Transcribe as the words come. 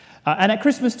And at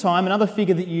Christmas time, another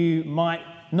figure that you might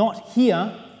not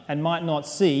hear and might not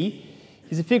see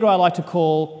is a figure I like to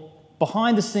call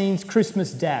behind-the-scenes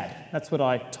Christmas dad. That's what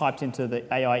I typed into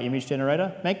the AI image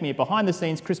generator. Make me a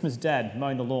behind-the-scenes Christmas dad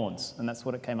mowing the lawns, and that's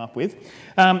what it came up with.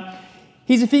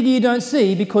 He's a figure you don't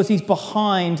see because he's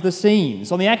behind the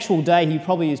scenes. On the actual day, he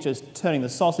probably is just turning the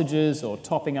sausages or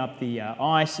topping up the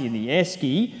ice in the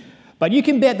esky. But you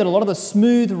can bet that a lot of the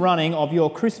smooth running of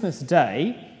your Christmas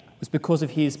day was because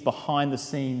of his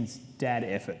behind-the-scenes dad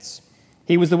efforts.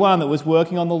 He was the one that was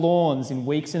working on the lawns in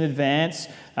weeks in advance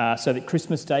so that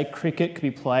Christmas Day cricket could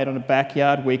be played on a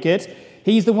backyard wicket.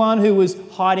 He's the one who was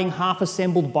hiding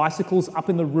half-assembled bicycles up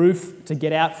in the roof to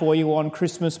get out for you on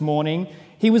Christmas morning.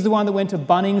 He was the one that went to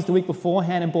Bunnings the week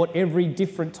beforehand and bought every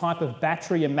different type of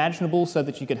battery imaginable so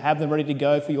that you could have them ready to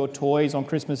go for your toys on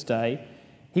Christmas Day.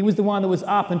 He was the one that was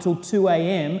up until 2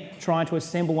 a.m. trying to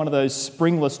assemble one of those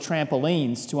springless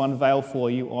trampolines to unveil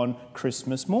for you on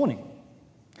Christmas morning.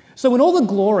 So when all the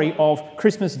glory of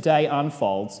Christmas Day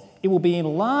unfolds, it will be in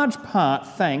large part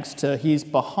thanks to his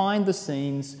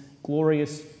behind-the-scenes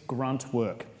glorious grunt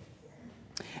work.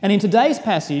 And in today's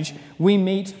passage, we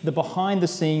meet the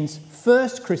behind-the-scenes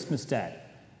first Christmas dad,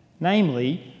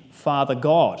 namely Father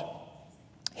God.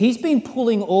 He's been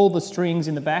pulling all the strings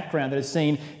in the background that has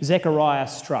seen Zechariah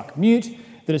struck mute,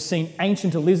 that has seen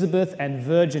ancient Elizabeth and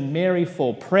Virgin Mary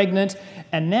fall pregnant,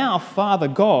 and now Father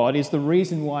God is the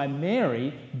reason why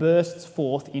Mary bursts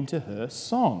forth into her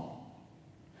song.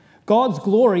 God's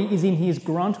glory is in his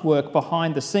grunt work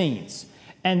behind the scenes,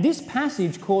 and this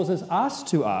passage causes us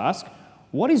to ask,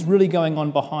 what is really going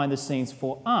on behind the scenes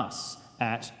for us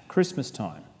at Christmas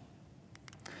time?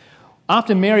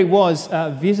 After Mary was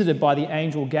visited by the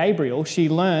angel Gabriel, she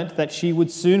learnt that she would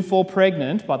soon fall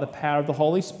pregnant by the power of the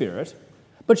Holy Spirit,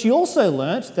 but she also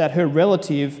learnt that her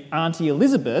relative Auntie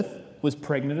Elizabeth was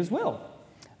pregnant as well.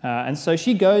 And so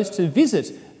she goes to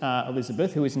visit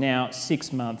Elizabeth, who is now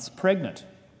 6 months pregnant.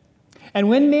 And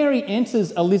when Mary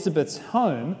enters Elizabeth's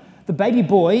home, the baby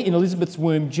boy in Elizabeth's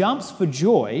womb jumps for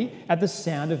joy at the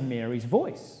sound of Mary's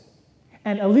voice.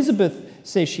 And Elizabeth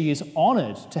says she is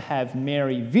honoured to have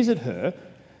Mary visit her,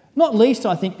 not least,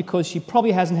 I think, because she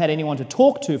probably hasn't had anyone to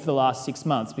talk to for the last 6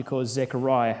 months because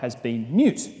Zechariah has been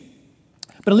mute.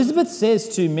 But Elizabeth says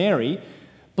to Mary,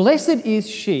 "Blessed is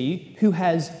she who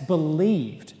has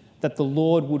believed that the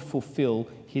Lord would fulfill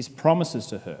his promises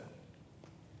to her."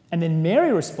 And then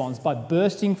Mary responds by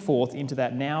bursting forth into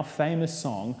that now famous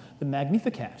song, the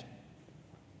Magnificat.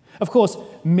 Of course,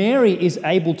 Mary is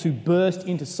able to burst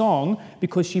into song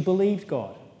because she believed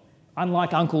God,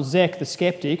 unlike Uncle Zech the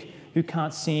skeptic, who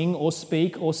can't sing or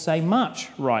speak or say much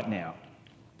right now.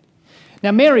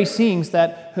 Now, Mary sings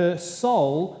that her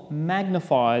soul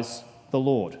magnifies the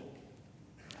Lord.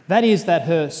 That is, that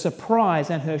her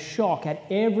surprise and her shock at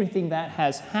everything that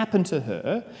has happened to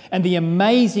her and the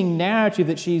amazing narrative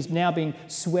that she's now been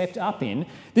swept up in,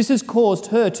 this has caused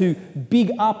her to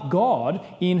big up God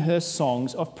in her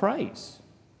songs of praise.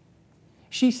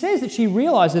 She says that she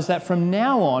realises that from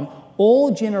now on,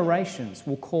 all generations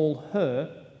will call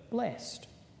her blessed.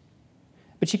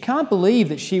 But she can't believe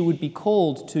that she would be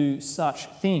called to such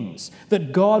things,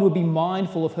 that God would be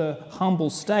mindful of her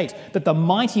humble state, that the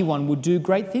Mighty One would do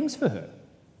great things for her.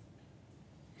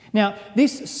 Now,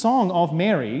 this song of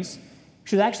Mary's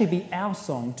should actually be our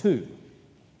song too.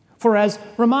 For as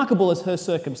remarkable as her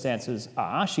circumstances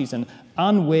are, she's an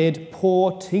unwed,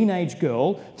 poor teenage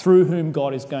girl through whom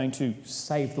God is going to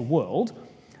save the world.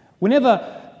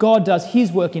 Whenever God does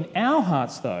his work in our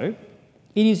hearts, though,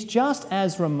 it is just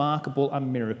as remarkable a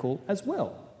miracle as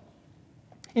well.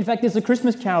 In fact, there's a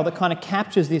Christmas carol that kind of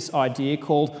captures this idea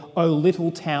called "O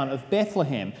Little Town of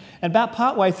Bethlehem." And about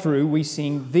partway through, we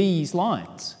sing these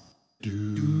lines.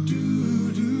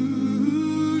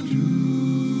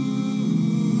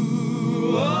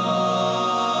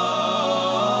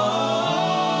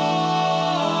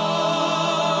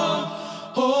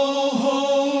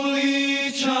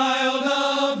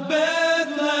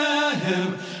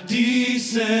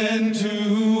 Descend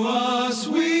to us,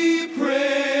 we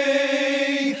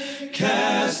pray.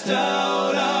 Cast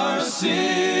out our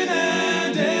sin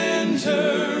and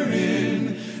enter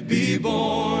in. Be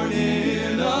born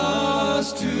in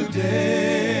us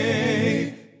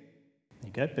today. There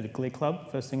you go, bit of Glee Club,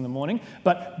 first thing in the morning.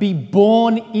 But be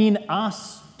born in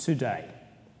us today.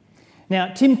 Now,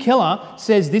 Tim Keller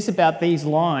says this about these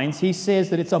lines. He says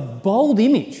that it's a bold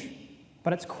image,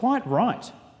 but it's quite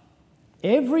right.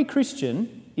 Every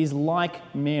Christian is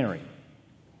like Mary.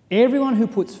 Everyone who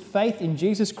puts faith in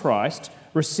Jesus Christ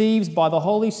receives by the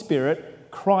Holy Spirit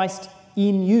Christ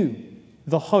in you,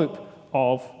 the hope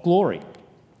of glory.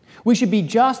 We should be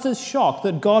just as shocked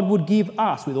that God would give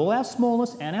us, with all our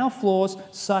smallness and our flaws,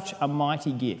 such a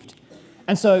mighty gift.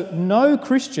 And so no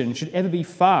Christian should ever be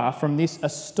far from this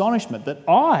astonishment that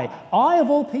I of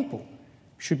all people,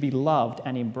 should be loved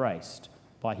and embraced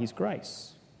by his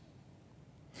grace.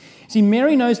 See,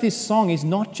 Mary knows this song is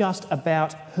not just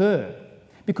about her,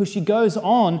 because she goes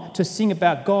on to sing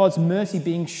about God's mercy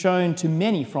being shown to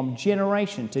many from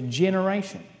generation to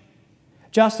generation.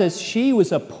 Just as she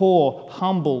was a poor,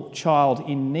 humble child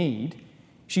in need,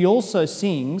 she also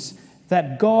sings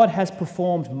that God has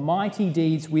performed mighty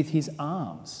deeds with his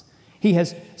arms. He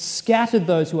has scattered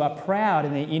those who are proud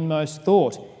in their inmost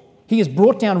thought. He has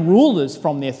brought down rulers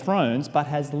from their thrones, but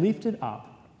has lifted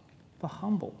up the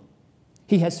humble.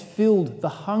 He has filled the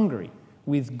hungry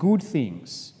with good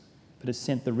things, but has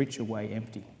sent the rich away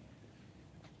empty.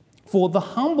 For the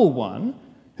humble one,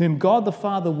 whom God the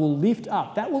Father will lift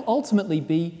up, that will ultimately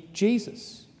be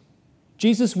Jesus.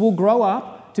 Jesus will grow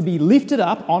up to be lifted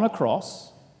up on a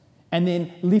cross and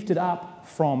then lifted up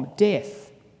from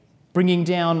death, bringing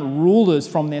down rulers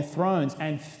from their thrones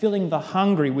and filling the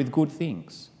hungry with good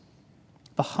things.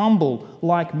 The humble,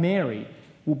 like Mary,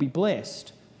 will be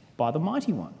blessed by the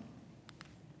mighty one.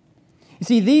 You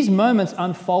see, these moments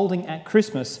unfolding at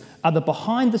Christmas are the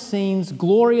behind-the-scenes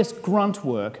glorious grunt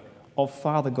work of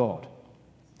Father God.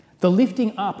 The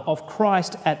lifting up of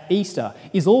Christ at Easter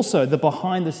is also the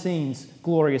behind-the-scenes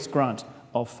glorious grunt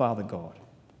of Father God.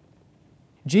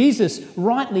 Jesus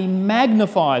rightly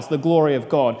magnifies the glory of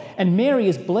God, and Mary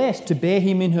is blessed to bear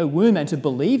him in her womb and to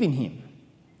believe in him.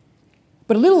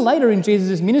 But a little later in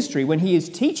Jesus' ministry, when he is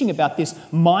teaching about this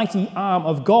mighty arm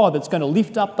of God that's going to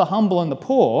lift up the humble and the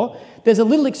poor, there's a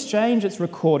little exchange that's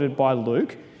recorded by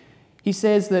Luke. He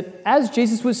says that as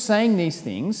Jesus was saying these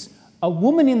things, a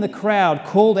woman in the crowd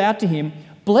called out to him,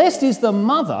 "Blessed is the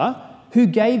mother who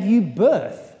gave you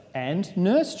birth and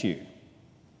nursed you."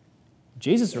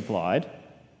 Jesus replied,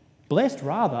 "Blessed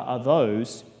rather are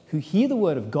those who hear the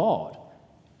word of God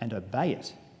and obey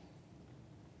it."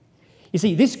 You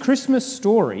see, this Christmas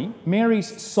story,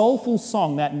 Mary's soulful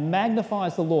song that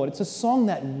magnifies the Lord, it's a song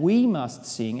that we must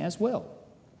sing as well.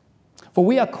 For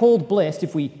we are called blessed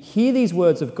if we hear these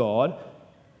words of God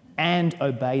and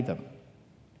obey them.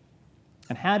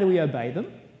 And how do we obey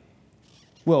them?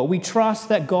 Well, we trust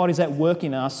that God is at work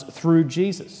in us through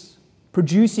Jesus,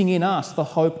 producing in us the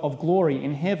hope of glory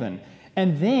in heaven.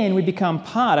 And then we become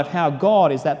part of how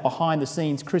God is that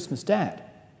behind-the-scenes Christmas dad.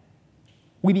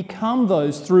 We become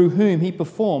those through whom he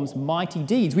performs mighty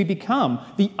deeds. We become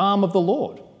the arm of the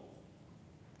Lord.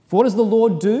 For what does the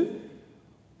Lord do?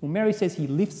 Well, Mary says he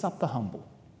lifts up the humble.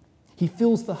 He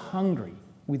fills the hungry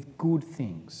with good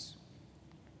things.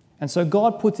 And so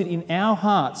God puts it in our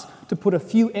hearts to put a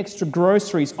few extra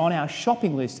groceries on our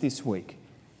shopping list this week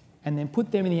and then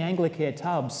put them in the Anglicare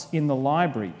tubs in the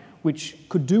library, which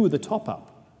could do with a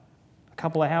top-up. A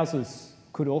couple of houses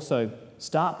could also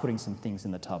start putting some things in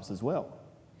the tubs as well.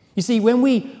 You see, when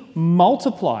we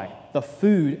multiply the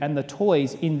food and the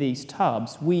toys in these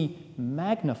tubs, we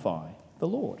magnify the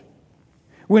Lord.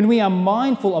 When we are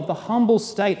mindful of the humble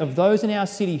state of those in our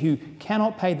city who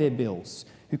cannot pay their bills,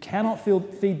 who cannot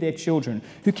feed their children,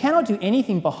 who cannot do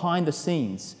anything behind the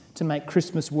scenes to make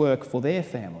Christmas work for their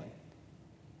family,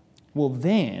 well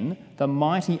then the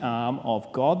mighty arm of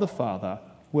God the Father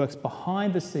works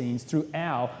behind the scenes through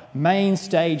our main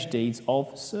stage deeds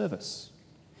of service.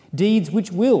 Deeds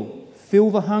which will fill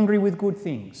the hungry with good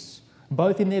things,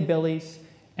 both in their bellies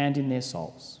and in their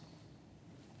souls.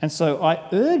 And so I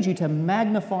urge you to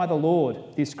magnify the Lord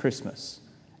this Christmas,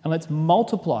 and let's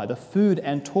multiply the food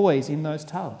and toys in those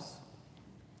tubs.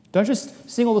 Don't just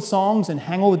sing all the songs and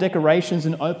hang all the decorations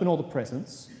and open all the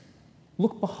presents.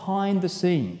 Look behind the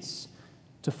scenes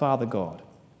to Father God.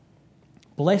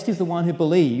 Blessed is the one who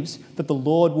believes that the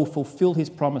Lord will fulfill his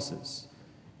promises.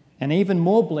 And even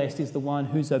more blessed is the one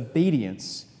whose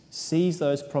obedience sees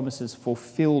those promises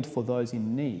fulfilled for those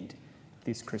in need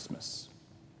this Christmas.